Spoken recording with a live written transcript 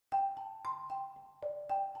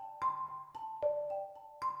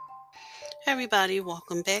everybody,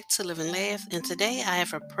 welcome back to Live and Laugh, and today I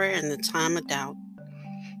have a prayer in the time of doubt.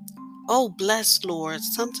 Oh, bless Lord,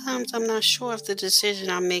 sometimes I'm not sure if the decision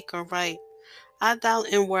I make are right. I doubt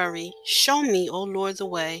and worry. Show me, oh Lord, the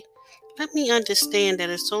way. Let me understand that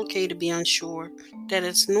it's okay to be unsure, that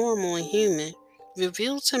it's normal and human.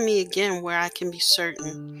 Reveal to me again where I can be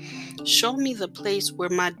certain. Show me the place where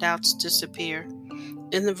my doubts disappear.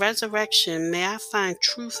 In the resurrection, may I find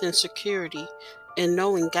truth and security in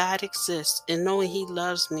knowing God exists and knowing He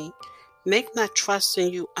loves me. Make my trust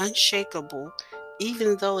in you unshakable,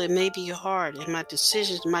 even though it may be hard and my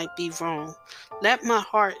decisions might be wrong. Let my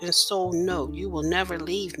heart and soul know you will never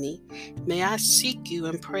leave me. May I seek you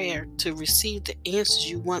in prayer to receive the answers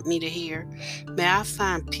you want me to hear. May I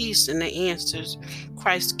find peace in the answers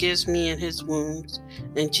Christ gives me in His wounds.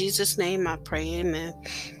 In Jesus' name I pray, amen.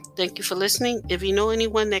 Thank you for listening. If you know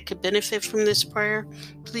anyone that could benefit from this prayer,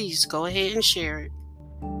 please go ahead and share it.